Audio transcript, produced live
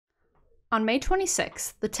On May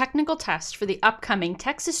 26th, the technical test for the upcoming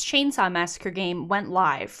Texas Chain Saw Massacre game went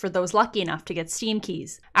live for those lucky enough to get Steam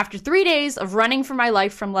keys. After 3 days of running for my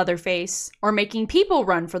life from Leatherface, or making people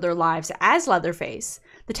run for their lives as Leatherface,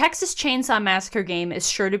 the Texas Chain Saw Massacre game is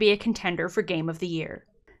sure to be a contender for Game of the Year.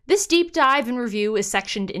 This deep dive and review is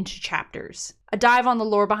sectioned into chapters: a dive on the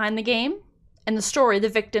lore behind the game, and the story the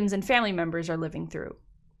victims and family members are living through,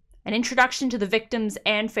 an introduction to the victims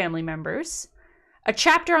and family members, a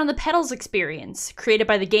chapter on the Petals experience, created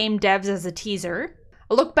by the game devs as a teaser,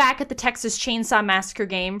 a look back at the Texas Chain Saw Massacre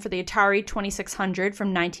game for the Atari 2600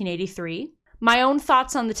 from 1983, my own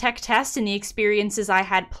thoughts on the tech test and the experiences I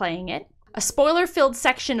had playing it, a spoiler-filled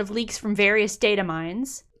section of leaks from various data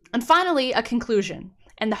mines, and finally, a conclusion,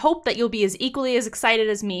 and the hope that you'll be as equally as excited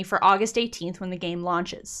as me for August 18th when the game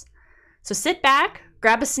launches. So sit back,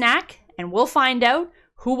 grab a snack, and we'll find out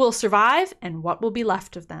who will survive and what will be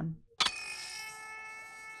left of them.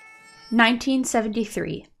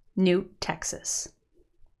 1973, Newt, Texas.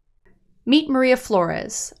 Meet Maria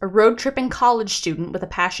Flores, a road-tripping college student with a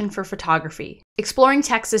passion for photography, exploring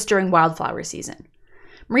Texas during wildflower season.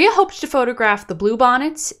 Maria hoped to photograph the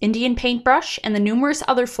bluebonnets, Indian paintbrush, and the numerous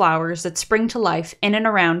other flowers that spring to life in and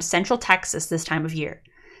around central Texas this time of year,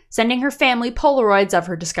 sending her family Polaroids of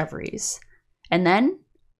her discoveries. And then,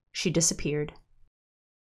 she disappeared.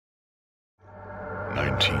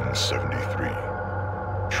 1973.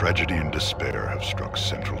 Tragedy and despair have struck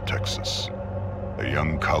central Texas. A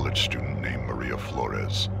young college student named Maria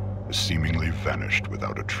Flores has seemingly vanished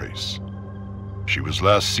without a trace. She was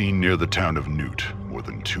last seen near the town of Newt more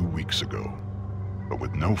than 2 weeks ago, but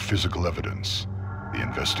with no physical evidence, the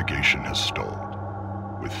investigation has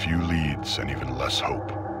stalled. With few leads and even less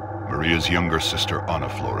hope, Maria's younger sister Ana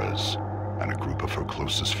Flores and a group of her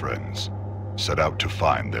closest friends set out to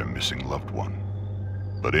find their missing loved one.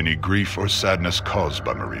 But any grief or sadness caused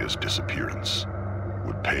by Maria's disappearance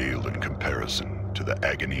would pale in comparison to the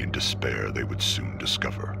agony and despair they would soon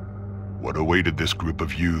discover. What awaited this group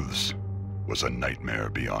of youths was a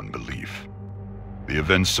nightmare beyond belief. The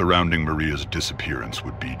events surrounding Maria's disappearance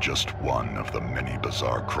would be just one of the many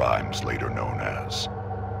bizarre crimes later known as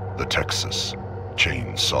the Texas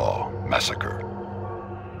Chain Saw Massacre.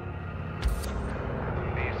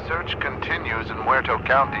 Search continues in Muerto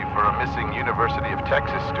County for a missing University of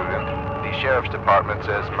Texas student. The Sheriff's Department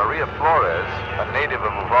says Maria Flores, a native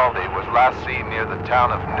of Uvalde, was last seen near the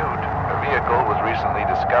town of Newt. Her vehicle was recently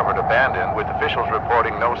discovered abandoned, with officials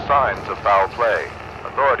reporting no signs of foul play.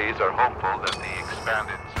 Authorities are hopeful that the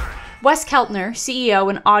expanded search... Wes Keltner, CEO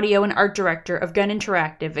and audio and art director of Gun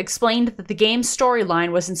Interactive, explained that the game's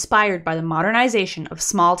storyline was inspired by the modernization of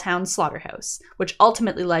small-town Slaughterhouse, which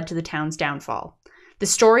ultimately led to the town's downfall. The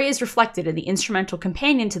story is reflected in the instrumental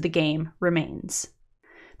companion to the game, Remains.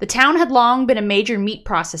 The town had long been a major meat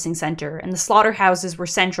processing center, and the slaughterhouses were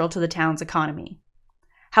central to the town's economy.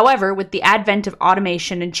 However, with the advent of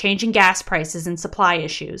automation and changing gas prices and supply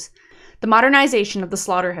issues, the modernization of the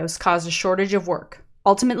slaughterhouse caused a shortage of work,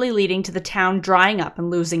 ultimately leading to the town drying up and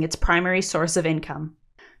losing its primary source of income.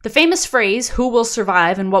 The famous phrase, "who will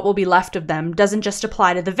survive and what will be left of them," doesn't just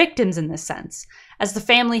apply to the victims in this sense, as the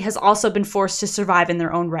family has also been forced to survive in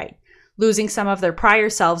their own right, losing some of their prior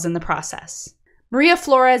selves in the process. Maria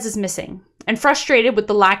Flores is missing, and frustrated with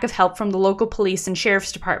the lack of help from the local police and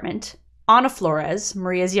sheriff's department, Ana Flores,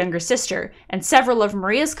 Maria's younger sister, and several of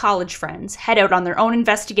Maria's college friends head out on their own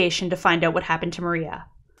investigation to find out what happened to Maria.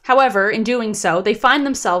 However, in doing so, they find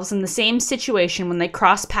themselves in the same situation when they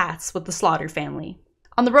cross paths with the Slaughter family.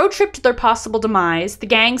 On the road trip to their possible demise, the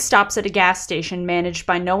gang stops at a gas station managed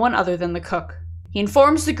by no one other than the cook. He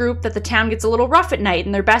informs the group that the town gets a little rough at night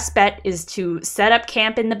and their best bet is to set up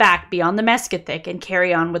camp in the back beyond the mesquite thick and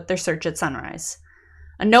carry on with their search at sunrise.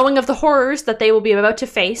 Unknowing of the horrors that they will be about to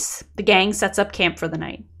face, the gang sets up camp for the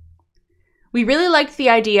night. We really liked the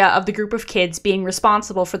idea of the group of kids being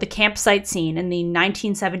responsible for the campsite scene in the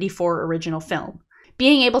 1974 original film.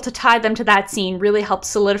 Being able to tie them to that scene really helped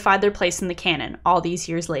solidify their place in the canon all these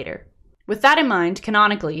years later. With that in mind,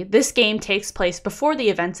 canonically, this game takes place before the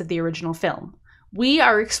events of the original film. We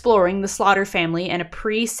are exploring the Slaughter family in a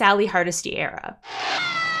pre-Sally Hardesty era.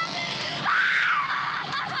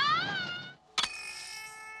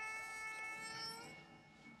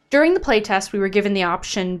 During the playtest, we were given the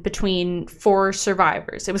option between 4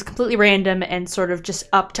 survivors. It was completely random and sort of just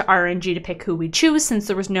up to RNG to pick who we choose, since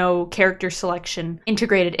there was no character selection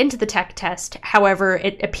integrated into the tech test. However,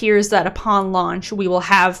 it appears that upon launch, we will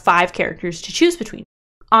have 5 characters to choose between.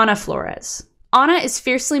 Ana Flores. Ana is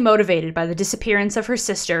fiercely motivated by the disappearance of her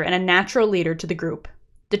sister and a natural leader to the group.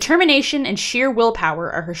 Determination and sheer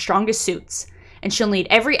willpower are her strongest suits, and she'll need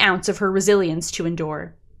every ounce of her resilience to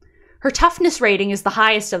endure. Her toughness rating is the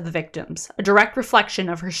highest of the victims, a direct reflection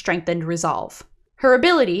of her strengthened resolve. Her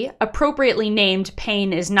ability, appropriately named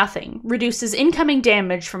Pain is Nothing, reduces incoming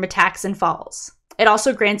damage from attacks and falls. It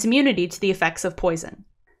also grants immunity to the effects of poison.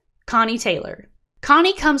 Connie Taylor.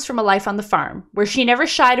 Connie comes from a life on the farm, where she never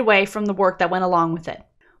shied away from the work that went along with it.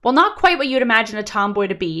 While not quite what you'd imagine a tomboy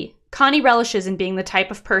to be, Connie relishes in being the type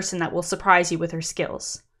of person that will surprise you with her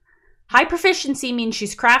skills. High proficiency means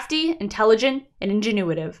she's crafty, intelligent, and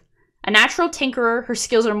ingenuitive. A natural tinkerer, her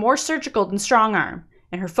skills are more surgical than strong arm,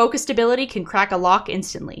 and her focused ability can crack a lock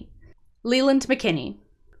instantly. Leland McKinney.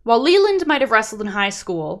 While Leland might have wrestled in high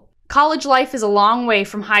school, college life is a long way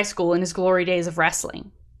from high school in his glory days of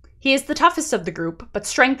wrestling. He is the toughest of the group, but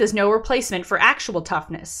strength is no replacement for actual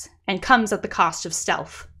toughness, and comes at the cost of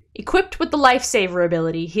stealth. Equipped with the Lifesaver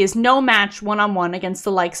ability, he is no match one-on-one against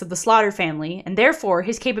the likes of the Slaughter family, and therefore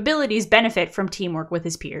his capabilities benefit from teamwork with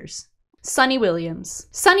his peers. Sonny Williams.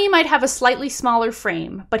 Sonny might have a slightly smaller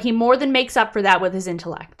frame, but he more than makes up for that with his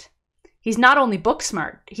intellect. He's not only book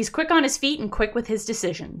smart, he's quick on his feet and quick with his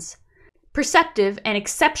decisions. Perceptive and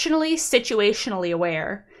exceptionally situationally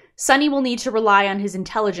aware, Sonny will need to rely on his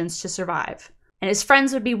intelligence to survive, and his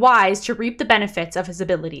friends would be wise to reap the benefits of his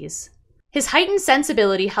abilities. His heightened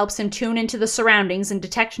sensibility helps him tune into the surroundings and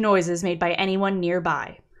detect noises made by anyone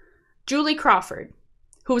nearby. Julie Crawford,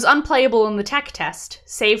 who was unplayable in the tech test,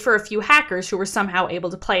 save for a few hackers who were somehow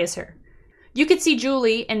able to play as her. You could see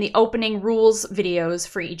Julie in the opening rules videos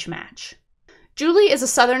for each match. Julie is a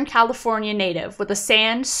Southern California native with a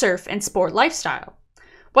sand, surf, and sport lifestyle.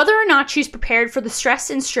 Whether or not she's prepared for the stress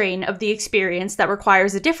and strain of the experience that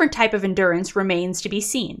requires a different type of endurance remains to be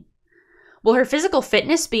seen. Will her physical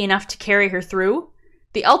fitness be enough to carry her through?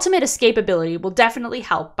 The ultimate escapability will definitely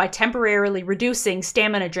help by temporarily reducing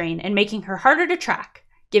stamina drain and making her harder to track,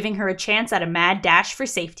 giving her a chance at a mad dash for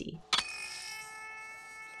safety.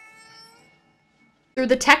 Through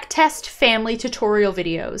the tech test family tutorial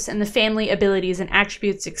videos and the family abilities and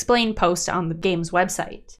attributes explained post on the game's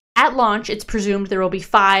website, at launch it's presumed there will be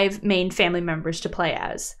 5 main family members to play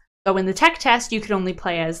as, though in the tech test you could only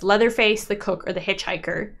play as Leatherface, the cook, or the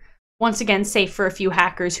hitchhiker, once again safe for a few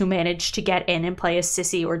hackers who managed to get in and play as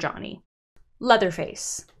Sissy or Johnny.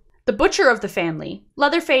 Leatherface. The butcher of the family,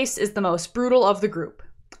 Leatherface is the most brutal of the group.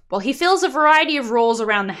 While he fills a variety of roles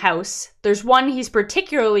around the house, there's one he's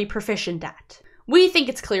particularly proficient at. We think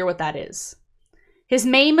it's clear what that is. His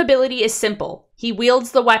main ability is simple. He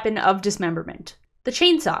wields the weapon of dismemberment, the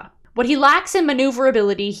chainsaw. What he lacks in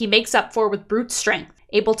maneuverability, he makes up for with brute strength,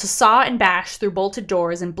 able to saw and bash through bolted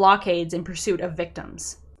doors and blockades in pursuit of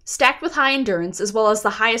victims. Stacked with high endurance, as well as the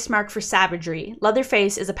highest mark for savagery,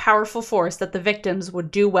 Leatherface is a powerful force that the victims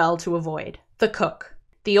would do well to avoid. The cook.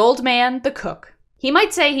 The old man, the cook. He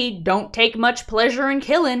might say he don't take much pleasure in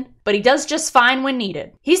killing, but he does just fine when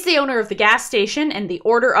needed. He's the owner of the gas station and the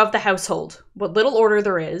order of the household, what little order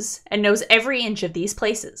there is, and knows every inch of these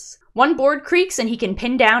places. One board creaks and he can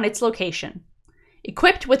pin down its location.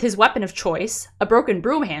 Equipped with his weapon of choice, a broken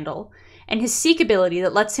broom handle, and his seek ability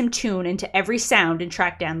that lets him tune into every sound and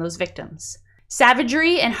track down those victims.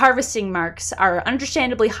 Savagery and harvesting marks are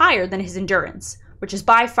understandably higher than his endurance, which is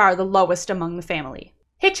by far the lowest among the family.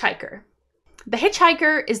 Hitchhiker. The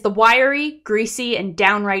hitchhiker is the wiry, greasy, and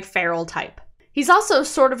downright feral type. He's also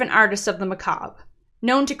sort of an artist of the macabre,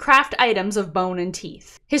 known to craft items of bone and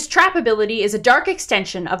teeth. His trap ability is a dark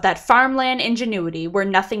extension of that farmland ingenuity where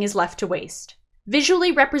nothing is left to waste,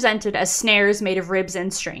 visually represented as snares made of ribs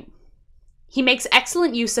and string. He makes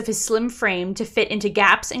excellent use of his slim frame to fit into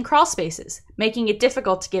gaps and crawl spaces, making it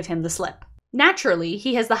difficult to give him the slip. Naturally,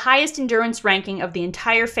 he has the highest endurance ranking of the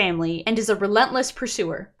entire family and is a relentless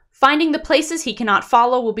pursuer. Finding the places he cannot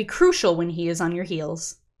follow will be crucial when he is on your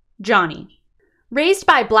heels. Johnny. Raised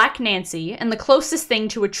by Black Nancy and the closest thing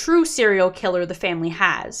to a true serial killer the family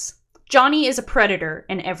has, Johnny is a predator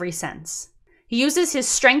in every sense. He uses his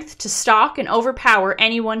strength to stalk and overpower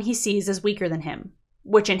anyone he sees as weaker than him,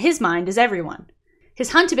 which in his mind is everyone.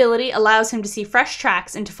 His hunt ability allows him to see fresh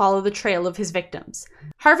tracks and to follow the trail of his victims.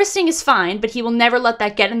 Harvesting is fine, but he will never let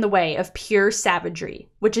that get in the way of pure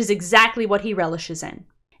savagery, which is exactly what he relishes in.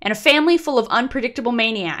 In a family full of unpredictable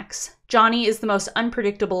maniacs, Johnny is the most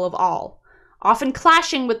unpredictable of all, often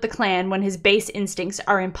clashing with the clan when his base instincts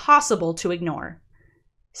are impossible to ignore.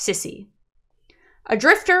 Sissy. A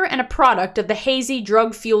drifter and a product of the hazy,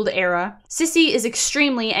 drug-fueled era, Sissy is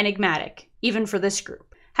extremely enigmatic, even for this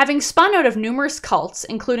group. Having spun out of numerous cults,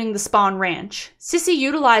 including the Spawn Ranch, Sissy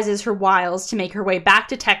utilizes her wiles to make her way back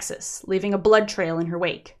to Texas, leaving a blood trail in her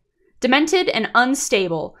wake. Demented and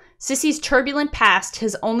unstable, Sissy's turbulent past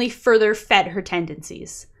has only further fed her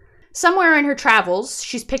tendencies. Somewhere in her travels,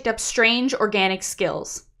 she's picked up strange organic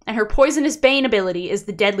skills. and her poisonous bane ability is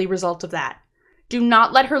the deadly result of that. Do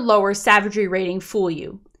not let her lower savagery rating fool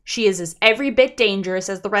you. She is as every bit dangerous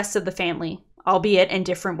as the rest of the family, albeit in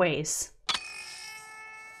different ways.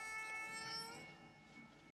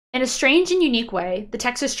 In a strange and unique way, the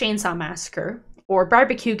Texas Chain Saw Massacre, or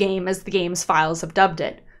barbecue game as the game's files have dubbed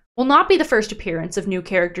it, will not be the first appearance of new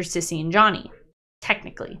characters Sissy and Johnny,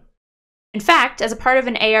 technically. In fact, as a part of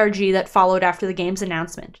an ARG that followed after the game's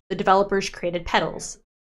announcement, the developers created Petals,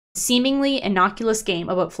 a seemingly innocuous game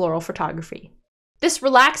about floral photography. This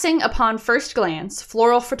relaxing upon first glance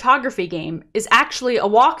floral photography game is actually a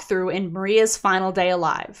walkthrough in Maria's final day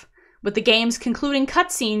alive, with the game's concluding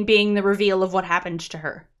cutscene being the reveal of what happened to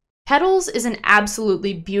her. Petals is an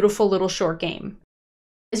absolutely beautiful little short game.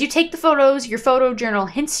 As you take the photos, your photo journal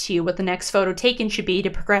hints to you what the next photo taken should be to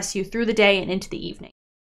progress you through the day and into the evening.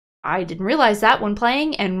 I didn't realize that when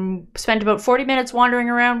playing, and spent about 40 minutes wandering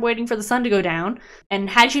around waiting for the sun to go down, and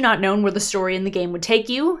had you not known where the story in the game would take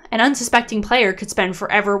you, an unsuspecting player could spend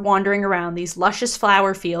forever wandering around these luscious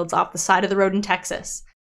flower fields off the side of the road in Texas,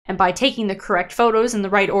 and by taking the correct photos in the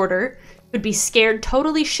right order, would be scared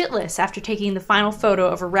totally shitless after taking the final photo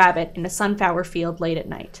of a rabbit in a sunflower field late at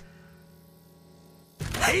night.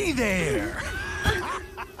 Hey there!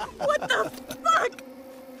 What the fuck?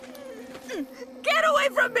 Get away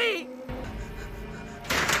from me!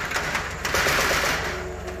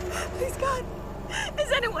 Please, God,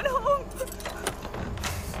 is anyone home?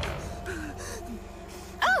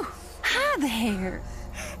 Oh, hi there.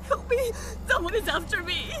 Help me! Someone is after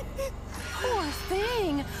me! Poor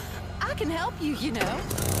thing. I can help you, you know.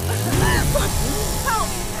 Help!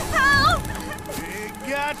 Help!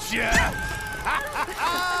 Gotcha!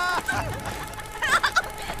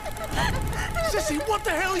 Sissy, what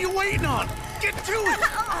the hell are you waiting on? Get to it!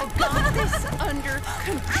 I got this under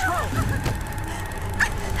control.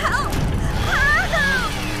 Help!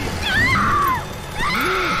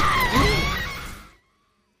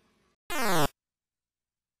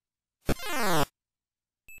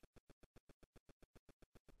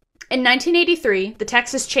 In 1983, the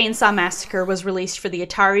Texas Chain Saw Massacre was released for the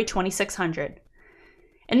Atari 2600.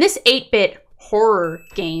 In this 8-bit horror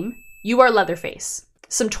game, you are Leatherface.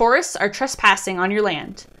 Some tourists are trespassing on your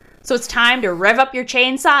land, so it's time to rev up your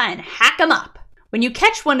chainsaw and hack them up. When you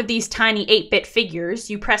catch one of these tiny 8-bit figures,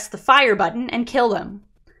 you press the fire button and kill them.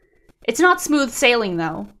 It's not smooth sailing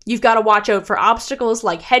though. You've got to watch out for obstacles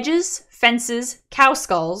like hedges, fences, cow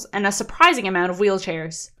skulls, and a surprising amount of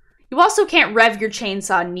wheelchairs. You also can't rev your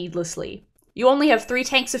chainsaw needlessly. You only have 3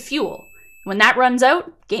 tanks of fuel. When that runs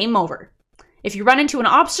out, game over. If you run into an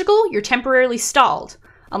obstacle, you're temporarily stalled,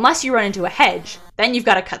 unless you run into a hedge, then you've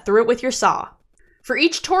got to cut through it with your saw. For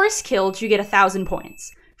each tourist killed, you get 1,000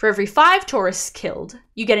 points. For every 5 tourists killed,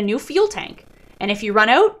 you get a new fuel tank, and if you run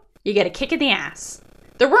out, you get a kick in the ass.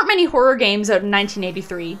 There weren't many horror games out in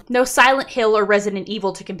 1983, no Silent Hill or Resident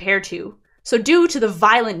Evil to compare to, so due to the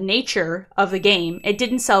violent nature of the game, it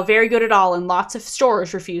didn't sell very good at all and lots of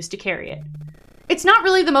stores refused to carry it. It's not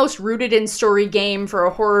really the most rooted in story game for a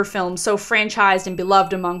horror film so franchised and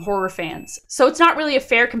beloved among horror fans, so it's not really a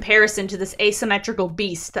fair comparison to this asymmetrical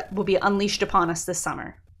beast that will be unleashed upon us this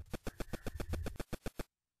summer.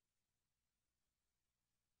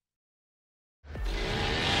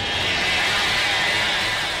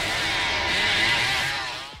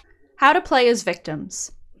 How to play as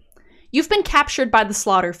victims. You've been captured by the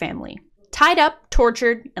Slaughter family. Tied up,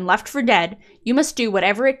 tortured, and left for dead, you must do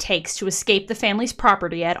whatever it takes to escape the family's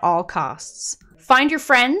property at all costs. Find your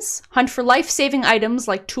friends, hunt for life-saving items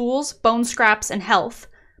like tools, bone scraps, and health,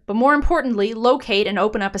 but more importantly, locate and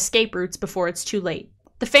open up escape routes before it's too late.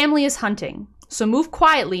 The family is hunting, so move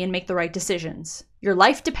quietly and make the right decisions. Your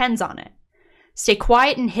life depends on it. Stay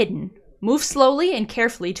quiet and hidden. Move slowly and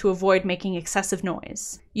carefully to avoid making excessive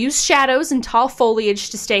noise. Use shadows and tall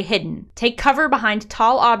foliage to stay hidden. Take cover behind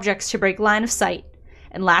tall objects to break line of sight.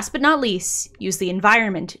 And last but not least, use the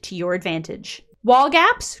environment to your advantage. Wall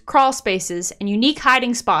gaps, crawl spaces, and unique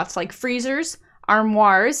hiding spots like freezers,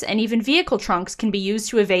 armoires, and even vehicle trunks can be used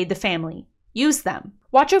to evade the family. Use them.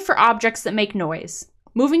 Watch out for objects that make noise.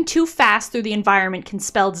 Moving too fast through the environment can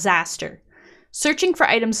spell disaster. Searching for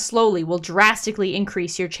items slowly will drastically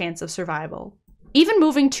increase your chance of survival. Even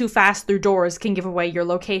moving too fast through doors can give away your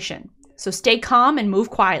location, so stay calm and move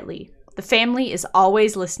quietly. The family is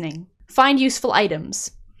always listening. Find useful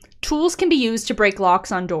items. Tools can be used to break locks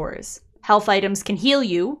on doors. Health items can heal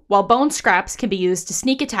you, while bone scraps can be used to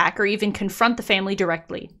sneak attack or even confront the family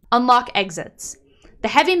directly. Unlock exits. The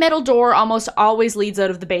heavy metal door almost always leads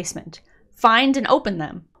out of the basement. Find and open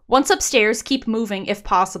them. Once upstairs, keep moving if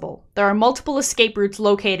possible. There are multiple escape routes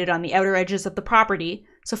located on the outer edges of the property,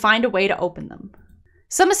 so find a way to open them.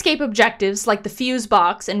 Some escape objectives, like the fuse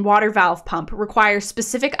box and water valve pump, require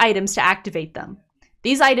specific items to activate them.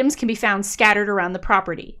 These items can be found scattered around the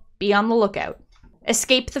property. Be on the lookout.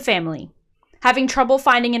 Escape the family. Having trouble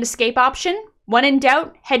finding an escape option? When in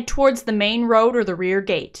doubt, head towards the main road or the rear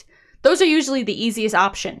gate. Those are usually the easiest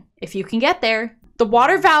option, if you can get there. The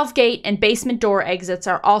water valve gate and basement door exits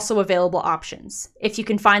are also available options, if you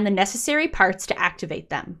can find the necessary parts to activate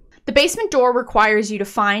them. The basement door requires you to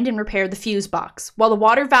find and repair the fuse box, while the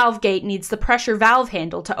water valve gate needs the pressure valve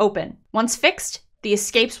handle to open. Once fixed, the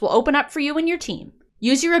escapes will open up for you and your team.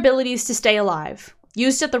 Use your abilities to stay alive.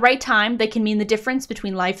 Used at the right time, they can mean the difference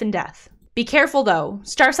between life and death. Be careful though,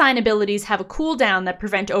 star sign abilities have a cooldown that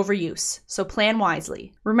prevent overuse, so plan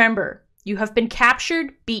wisely. Remember, you have been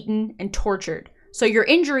captured, beaten, and tortured, so your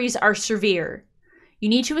injuries are severe. You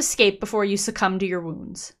need to escape before you succumb to your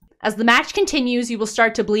wounds. As the match continues, you will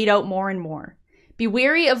start to bleed out more and more. Be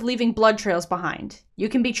wary of leaving blood trails behind. You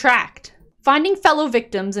can be tracked. Finding fellow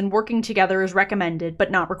victims and working together is recommended,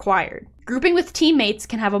 but not required. Grouping with teammates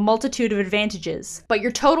can have a multitude of advantages, but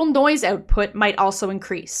your total noise output might also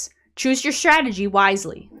increase. Choose your strategy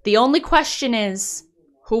wisely. The only question is,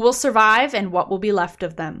 who will survive and what will be left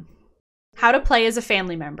of them? How to play as a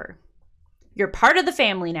family member. You're part of the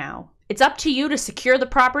family now. It's up to you to secure the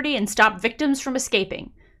property and stop victims from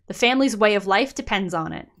escaping. The family's way of life depends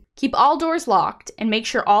on it. Keep all doors locked and make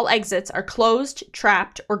sure all exits are closed,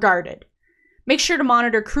 trapped, or guarded. Make sure to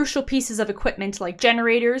monitor crucial pieces of equipment like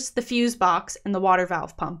generators, the fuse box, and the water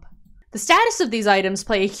valve pump. The status of these items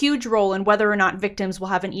play a huge role in whether or not victims will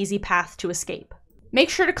have an easy path to escape. Make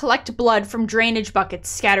sure to collect blood from drainage buckets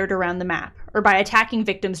scattered around the map, or by attacking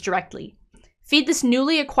victims directly. Feed this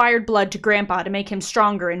newly acquired blood to Grandpa to make him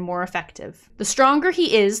stronger and more effective. The stronger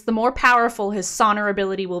he is, the more powerful his sonar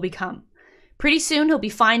ability will become. Pretty soon he'll be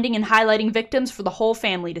finding and highlighting victims for the whole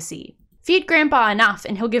family to see. Feed Grandpa enough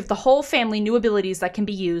and he'll give the whole family new abilities that can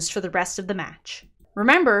be used for the rest of the match.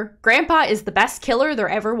 Remember, Grandpa is the best killer there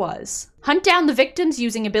ever was. Hunt down the victims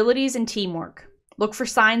using abilities and teamwork. Look for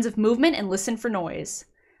signs of movement and listen for noise.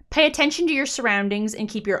 Pay attention to your surroundings and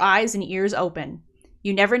keep your eyes and ears open.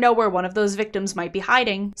 You never know where one of those victims might be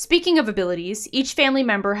hiding. Speaking of abilities, each family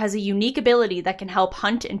member has a unique ability that can help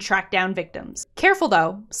hunt and track down victims. Careful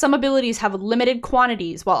though, some abilities have limited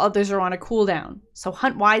quantities while others are on a cooldown, so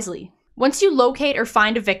hunt wisely. Once you locate or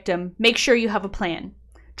find a victim, make sure you have a plan.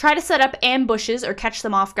 Try to set up ambushes or catch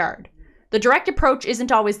them off guard. The direct approach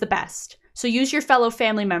isn't always the best, so use your fellow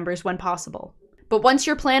family members when possible. But once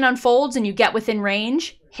your plan unfolds and you get within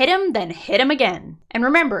range, hit him, then hit him again. And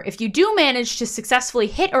remember, if you do manage to successfully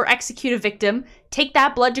hit or execute a victim, take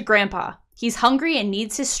that blood to Grandpa. He's hungry and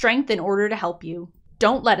needs his strength in order to help you.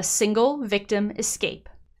 Don't let a single victim escape.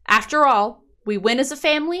 After all, we win as a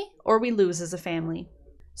family or we lose as a family.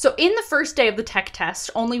 So in the first day of the tech test,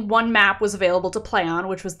 only one map was available to play on,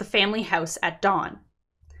 which was the family house at dawn.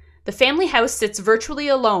 The family house sits virtually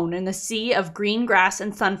alone in the sea of green grass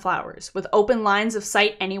and sunflowers, with open lines of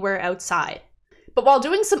sight anywhere outside. But while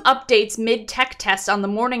doing some updates mid-tech test on the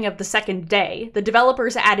morning of the second day, the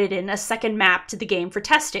developers added in a second map to the game for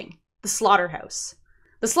testing, the slaughterhouse.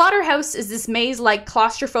 The slaughterhouse is this maze-like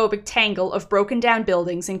claustrophobic tangle of broken down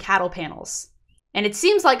buildings and cattle panels. And it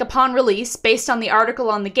seems like upon release, based on the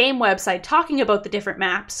article on the game website talking about the different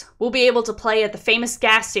maps, we'll be able to play at the famous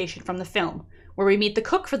gas station from the film, where we meet the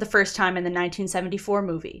cook for the first time in the 1974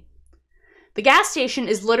 movie. The gas station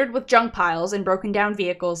is littered with junk piles and broken down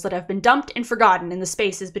vehicles that have been dumped and forgotten in the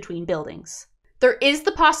spaces between buildings. There is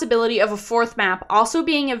the possibility of a fourth map also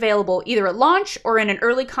being available either at launch or in an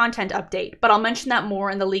early content update, but I'll mention that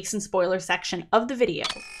more in the leaks and spoilers section of the video.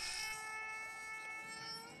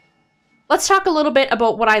 Let's talk a little bit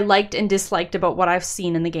about what I liked and disliked about what I've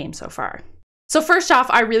seen in the game so far. So first off,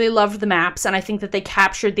 I really loved the maps, and I think that they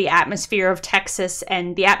captured the atmosphere of Texas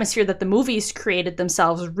and the atmosphere that the movies created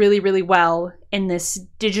themselves really, really well in this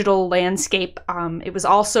digital landscape. It was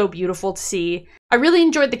also beautiful to see. I really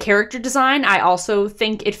enjoyed the character design. I also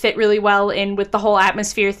think it fit really well in with the whole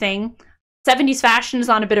atmosphere thing. 70s fashion is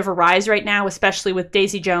on a bit of a rise right now, especially with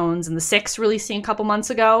Daisy Jones and The Six releasing a couple months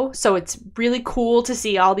ago. So it's really cool to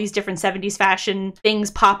see all these different 70s fashion things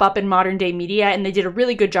pop up in modern day media, and they did a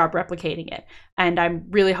really good job replicating it. And I'm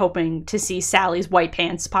really hoping to see Sally's white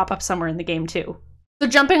pants pop up somewhere in the game too. So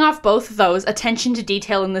jumping off both of those, attention to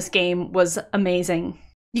detail in this game was amazing.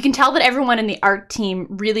 You can tell that everyone in the art team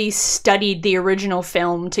really studied the original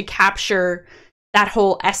film to capture that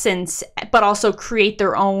whole essence, but also create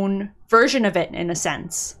their own version of it in a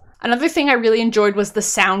sense. Another thing I really enjoyed was the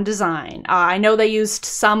sound design. I know they used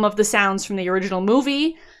some of the sounds from the original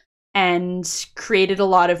movie, and created a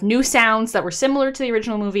lot of new sounds that were similar to the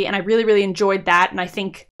original movie, and I really, really enjoyed that. And I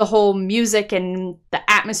think the whole music and the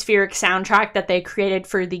atmospheric soundtrack that they created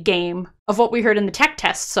for the game of what we heard in the tech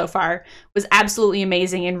test so far was absolutely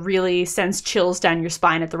amazing and really sends chills down your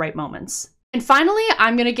spine at the right moments. And finally,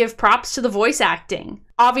 I'm going to give props to the voice acting.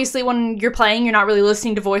 Obviously, when you're playing, you're not really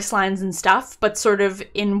listening to voice lines and stuff, but sort of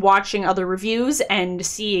in watching other reviews and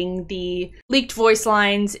seeing the leaked voice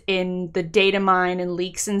lines in the data mine and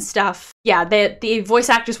leaks and stuff, yeah, the voice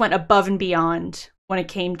actors went above and beyond when it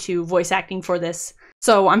came to voice acting for this.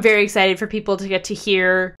 So I'm very excited for people to get to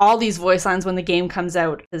hear all these voice lines when the game comes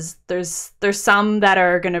out, because there's some that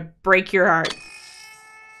are going to break your heart.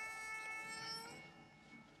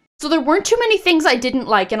 So there weren't too many things I didn't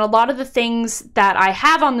like, and a lot of the things that I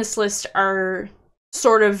have on this list are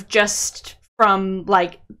sort of just from,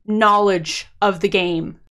 like, knowledge of the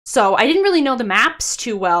game. So I didn't really know the maps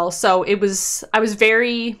too well, so I was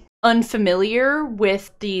very unfamiliar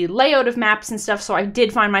with the layout of maps and stuff, so I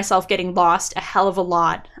did find myself getting lost a hell of a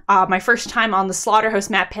lot. My first time on the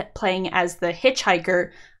Slaughterhouse map playing as the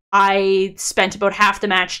hitchhiker, I spent about half the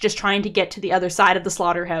match just trying to get to the other side of the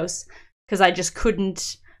Slaughterhouse, because I just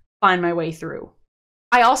couldn't find my way through.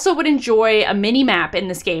 I also would enjoy a mini-map in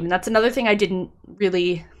this game, and that's another thing I didn't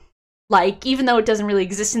really like, even though it doesn't really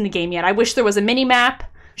exist in the game yet. I wish there was a mini-map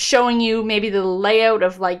showing you maybe the layout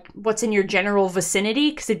of, like, what's in your general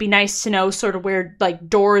vicinity, because it'd be nice to know sort of where, like,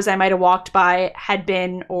 doors I might have walked by had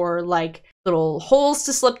been, or, like, little holes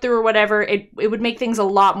to slip through or whatever. It would make things a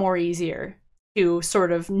lot more easier to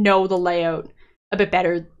sort of know the layout a bit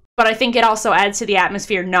better. But I think it also adds to the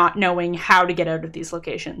atmosphere not knowing how to get out of these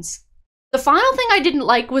locations. The final thing I didn't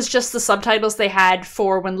like was just the subtitles they had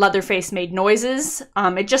for when Leatherface made noises.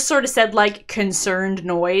 It just sort of said, like, concerned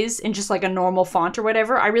noise in just, like, a normal font or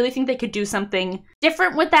whatever. I really think they could do something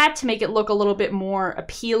different with that to make it look a little bit more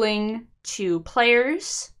appealing to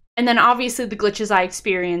players. And then obviously the glitches I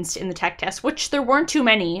experienced in the tech test, which there weren't too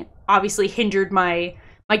many, obviously hindered my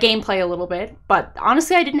gameplay a little bit, but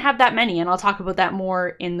honestly I didn't have that many, and I'll talk about that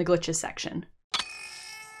more in the glitches section.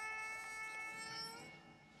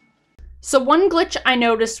 So one glitch I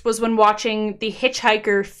noticed was when watching the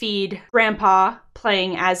hitchhiker feed Grandpa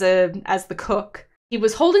playing as the cook. He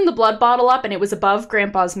was holding the blood bottle up and it was above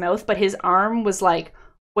Grandpa's mouth, but his arm was, like,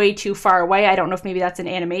 way too far away. I don't know if maybe that's an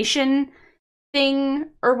animation thing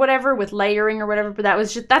or whatever with layering or whatever, but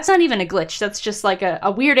that's not even a glitch. That's just like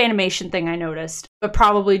a weird animation thing I noticed, but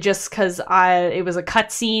probably just because it was a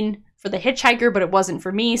cutscene for the hitchhiker, but it wasn't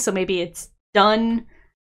for me, so maybe it's done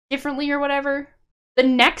differently or whatever. The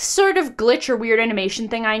next sort of glitch or weird animation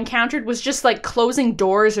thing I encountered was just, like, closing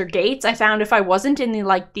doors or gates. I found if I wasn't in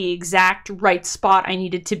the exact right spot I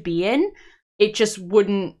needed to be in, it just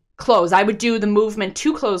wouldn't close. I would do the movement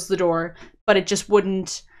to close the door, but it just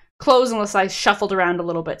wouldn't close unless I shuffled around a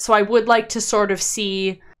little bit. So I would like to sort of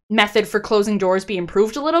see method for closing doors be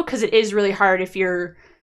improved a little, because it is really hard if you're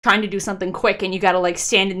trying to do something quick and you gotta, like,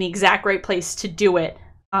 stand in the exact right place to do it,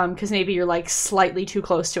 because maybe you're, like, slightly too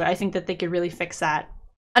close to it. I think that they could really fix that.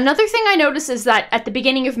 Another thing I noticed is that at the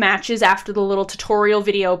beginning of matches, after the little tutorial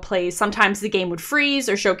video plays, sometimes the game would freeze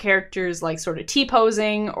or show characters, like, sort of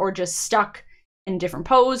T-posing or just stuck in a different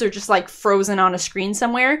pose or just, like, frozen on a screen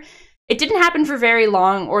somewhere. It didn't happen for very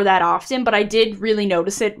long or that often, but I did really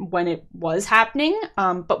notice it when it was happening.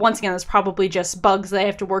 But once again, that's probably just bugs they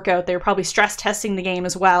have to work out. They're probably stress testing the game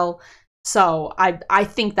as well. So I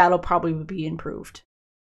think that'll probably be improved.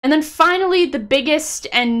 And then finally, the biggest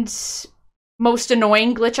and most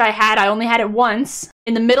annoying glitch I had, I only had it once.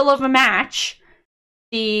 In the middle of a match,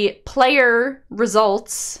 the player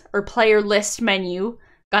results or player list menu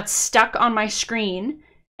got stuck on my screen.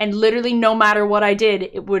 And literally no matter what I did,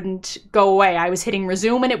 it wouldn't go away. I was hitting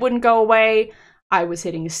resume and it wouldn't go away. I was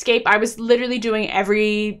hitting escape. I was literally doing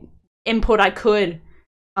every input I could.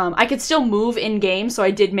 I could still move in-game, so I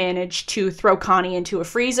did manage to throw Connie into a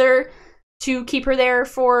freezer to keep her there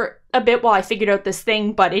for a bit while I figured out this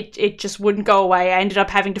thing, but it just wouldn't go away. I ended up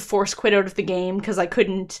having to force quit out of the game because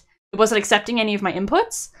it wasn't accepting any of my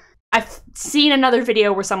inputs. I've seen another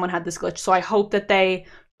video where someone had this glitch, so I hope that they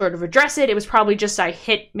sort of address it. It was probably just I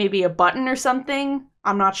hit maybe a button or something.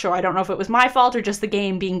 I'm not sure. I don't know if it was my fault or just the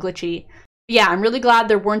game being glitchy. But yeah, I'm really glad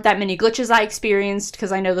there weren't that many glitches I experienced,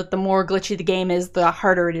 because I know that the more glitchy the game is, the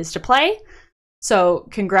harder it is to play. So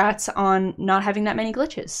congrats on not having that many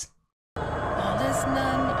glitches.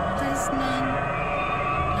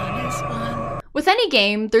 With any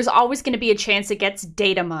game, there's always going to be a chance it gets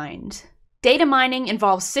data mined. Data mining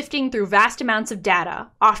involves sifting through vast amounts of data,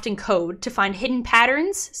 often code, to find hidden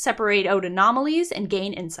patterns, separate out anomalies, and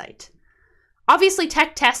gain insight. Obviously,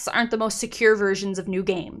 tech tests aren't the most secure versions of new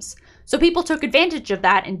games, so people took advantage of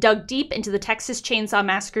that and dug deep into the Texas Chain Saw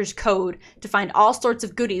Massacre's code to find all sorts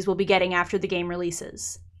of goodies we'll be getting after the game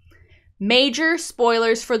releases. Major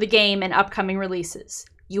spoilers for the game and upcoming releases.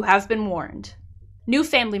 You have been warned. New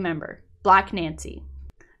family member, Black Nancy.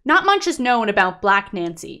 Not much is known about Black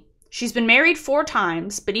Nancy. She's been married 4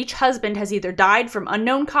 times, but each husband has either died from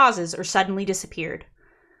unknown causes or suddenly disappeared.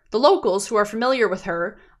 The locals, who are familiar with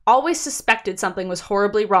her, always suspected something was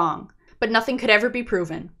horribly wrong, but nothing could ever be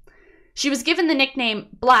proven. She was given the nickname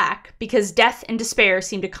Black because death and despair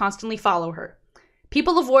seem to constantly follow her.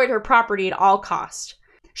 People avoid her property at all costs.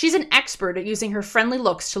 She's an expert at using her friendly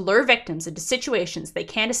looks to lure victims into situations they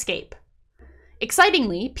can't escape.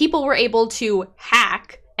 Excitingly, people were able to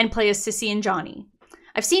hack and play as Sissy and Johnny.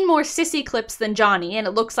 I've seen more Sissy clips than Johnny, and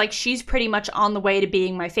it looks like she's pretty much on the way to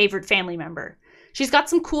being my favorite family member. She's got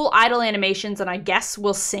some cool idle animations and I guess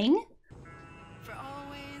will sing? For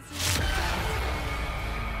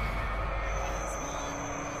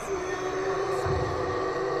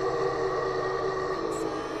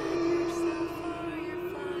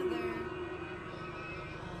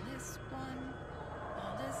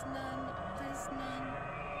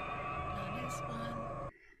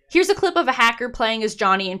Here's a clip of a hacker playing as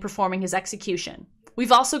Johnny and performing his execution.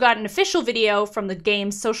 We've also got an official video from the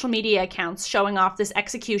game's social media accounts showing off this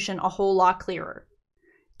execution a whole lot clearer.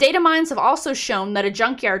 Data mines have also shown that a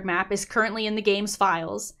junkyard map is currently in the game's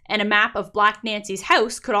files, and a map of Black Nancy's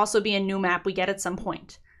house could also be a new map we get at some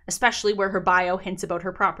point, especially where her bio hints about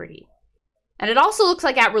her property. And it also looks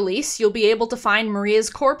like at release, you'll be able to find Maria's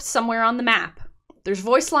corpse somewhere on the map. There's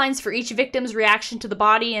voice lines for each victim's reaction to the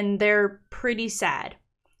body, and they're pretty sad.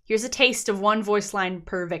 Here's a taste of one voice line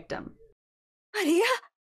per victim. Maria?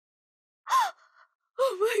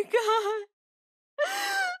 Oh my god!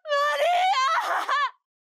 Maria!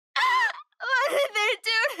 What did they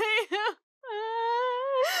do to you?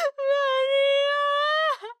 Maria!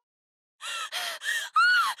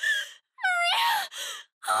 Maria!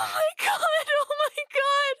 Oh my god! Oh my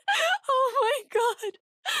god! Oh my god!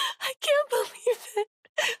 I can't believe it!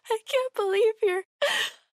 I can't believe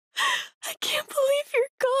I can't believe you're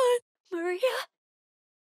gone, Maria.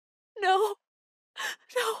 No.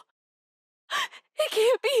 No. It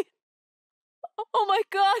can't be. Oh my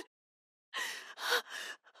god.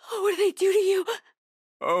 What did they do to you?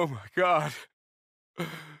 Oh my god.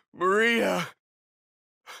 Maria.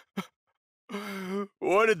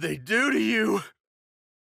 What did they do to you?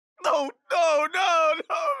 No, no, no,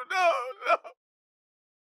 no, no, no.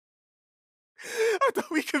 I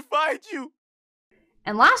thought we could find you.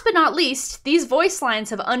 And last but not least, these voice lines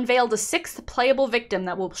have unveiled a 6th playable victim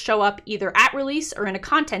that will show up either at release or in a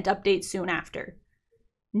content update soon after.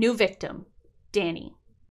 New victim, Danny.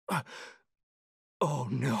 Oh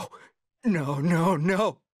no. No, no,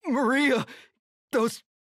 no. Maria! Those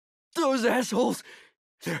assholes!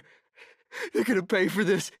 They're gonna pay for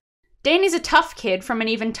this. Danny's a tough kid from an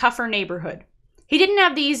even tougher neighborhood. He didn't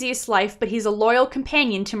have the easiest life, but he's a loyal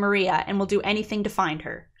companion to Maria and will do anything to find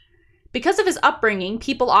her. Because of his upbringing,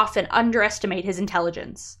 people often underestimate his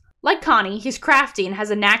intelligence. Like Connie, he's crafty and has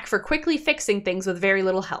a knack for quickly fixing things with very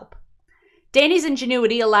little help. Danny's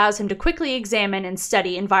ingenuity allows him to quickly examine and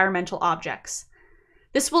study environmental objects.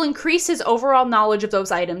 This will increase his overall knowledge of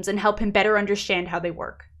those items and help him better understand how they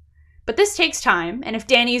work. But this takes time, and if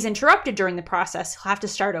Danny is interrupted during the process, he'll have to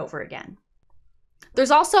start over again.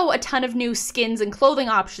 There's also a ton of new skins and clothing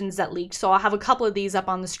options that leaked, so I'll have a couple of these up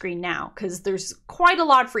on the screen now, because there's quite a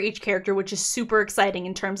lot for each character, which is super exciting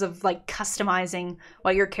in terms of like customizing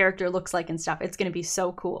what your character looks like and stuff. It's going to be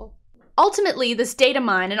so cool. Ultimately, this data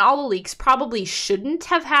mine and all the leaks probably shouldn't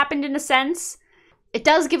have happened in a sense. It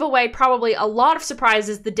does give away probably a lot of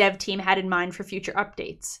surprises the dev team had in mind for future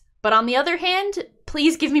updates. But on the other hand,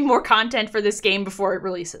 please give me more content for this game before it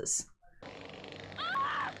releases.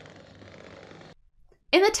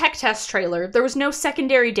 In the tech test trailer, there was no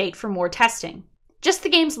secondary date for more testing, just the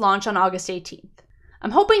game's launch on August 18th.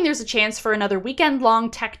 I'm hoping there's a chance for another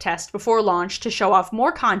weekend-long tech test before launch to show off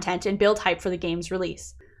more content and build hype for the game's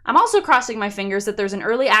release. I'm also crossing my fingers that there's an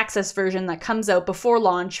early access version that comes out before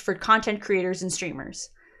launch for content creators and streamers.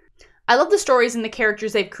 I love the stories and the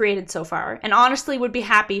characters they've created so far, and honestly would be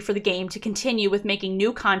happy for the game to continue with making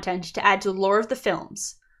new content to add to the lore of the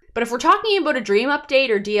films. But if we're talking about a Dream update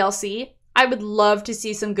or DLC, I would love to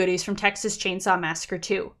see some goodies from Texas Chain Saw Massacre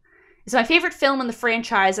 2. It's my favorite film in the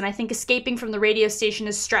franchise, and I think escaping from the radio station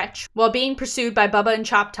is Stretch, while being pursued by Bubba and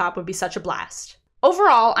Chop Top would be such a blast.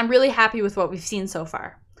 Overall, I'm really happy with what we've seen so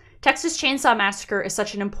far. Texas Chain Saw Massacre is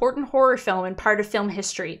such an important horror film and part of film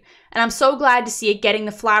history, and I'm so glad to see it getting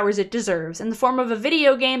the flowers it deserves in the form of a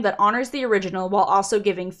video game that honors the original while also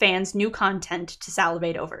giving fans new content to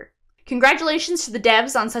salivate over. Congratulations to the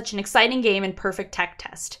devs on such an exciting game and perfect tech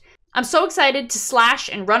test. I'm so excited to slash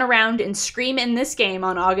and run around and scream in this game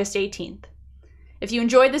on August 18th. If you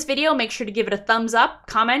enjoyed this video, make sure to give it a thumbs up,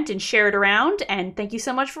 comment, and share it around, and thank you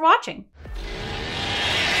so much for watching.